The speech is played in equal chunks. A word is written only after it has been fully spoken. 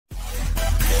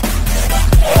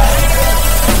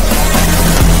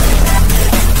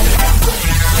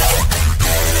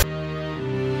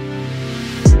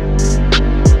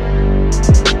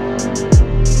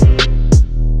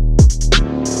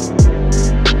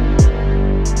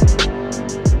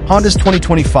Honda's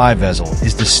 2025 Vezel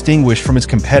is distinguished from its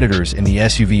competitors in the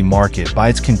SUV market by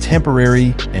its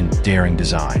contemporary and daring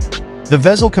design. The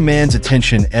Vezel commands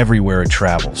attention everywhere it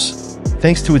travels,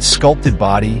 thanks to its sculpted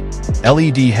body,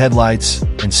 LED headlights,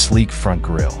 and sleek front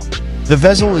grille. The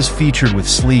Vezel is featured with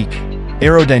sleek,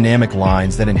 aerodynamic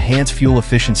lines that enhance fuel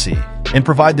efficiency and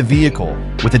provide the vehicle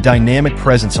with a dynamic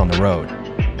presence on the road,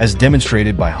 as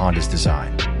demonstrated by Honda's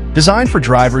design. Designed for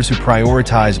drivers who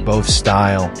prioritize both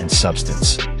style and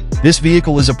substance, this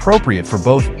vehicle is appropriate for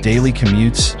both daily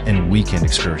commutes and weekend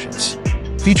excursions.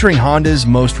 Featuring Honda's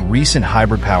most recent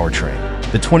hybrid powertrain,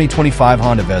 the 2025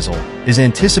 Honda Vezel is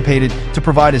anticipated to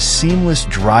provide a seamless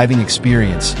driving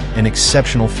experience and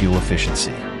exceptional fuel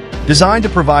efficiency. Designed to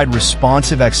provide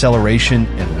responsive acceleration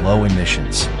and low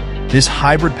emissions, this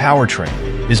hybrid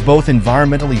powertrain is both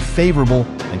environmentally favorable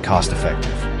and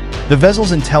cost-effective. The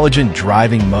Vezel's intelligent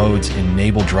driving modes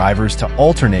enable drivers to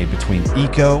alternate between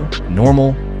eco,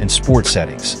 normal, and sport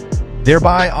settings,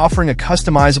 thereby offering a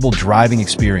customizable driving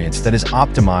experience that is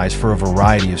optimized for a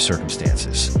variety of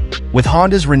circumstances. With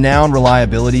Honda's renowned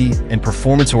reliability and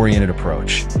performance-oriented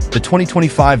approach, the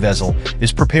 2025 Vezel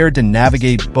is prepared to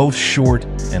navigate both short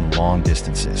and long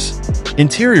distances.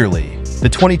 Interiorly, the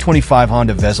 2025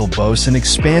 Honda Vezel boasts an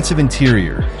expansive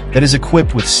interior that is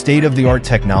equipped with state-of-the-art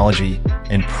technology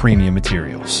and premium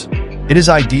materials. It is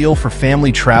ideal for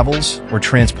family travels or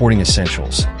transporting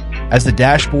essentials, as the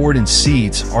dashboard and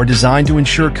seats are designed to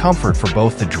ensure comfort for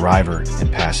both the driver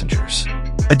and passengers.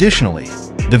 Additionally,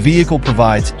 the vehicle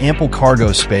provides ample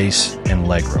cargo space and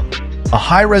legroom. A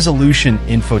high-resolution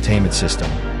infotainment system,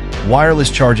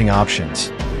 wireless charging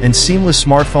options, and seamless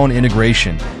smartphone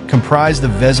integration comprise the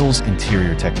Vezel's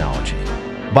interior technology.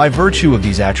 By virtue of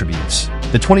these attributes,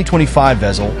 the 2025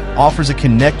 Vezel offers a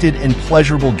connected and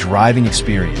pleasurable driving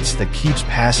experience that keeps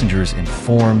passengers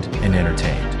informed and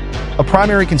entertained. A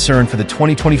primary concern for the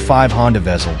 2025 Honda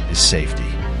Vezel is safety.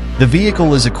 The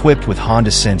vehicle is equipped with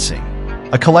Honda Sensing,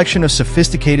 a collection of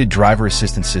sophisticated driver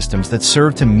assistance systems that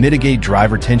serve to mitigate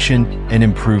driver tension and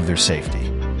improve their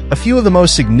safety. A few of the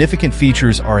most significant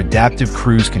features are adaptive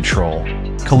cruise control,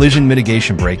 collision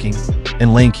mitigation braking,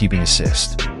 and lane keeping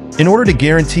assist. In order to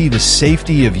guarantee the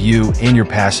safety of you and your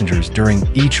passengers during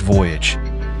each voyage,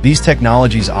 these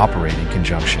technologies operate in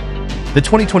conjunction. The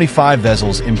 2025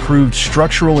 Vezel's improved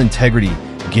structural integrity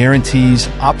guarantees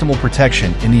optimal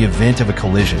protection in the event of a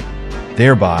collision,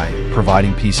 thereby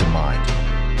providing peace of mind.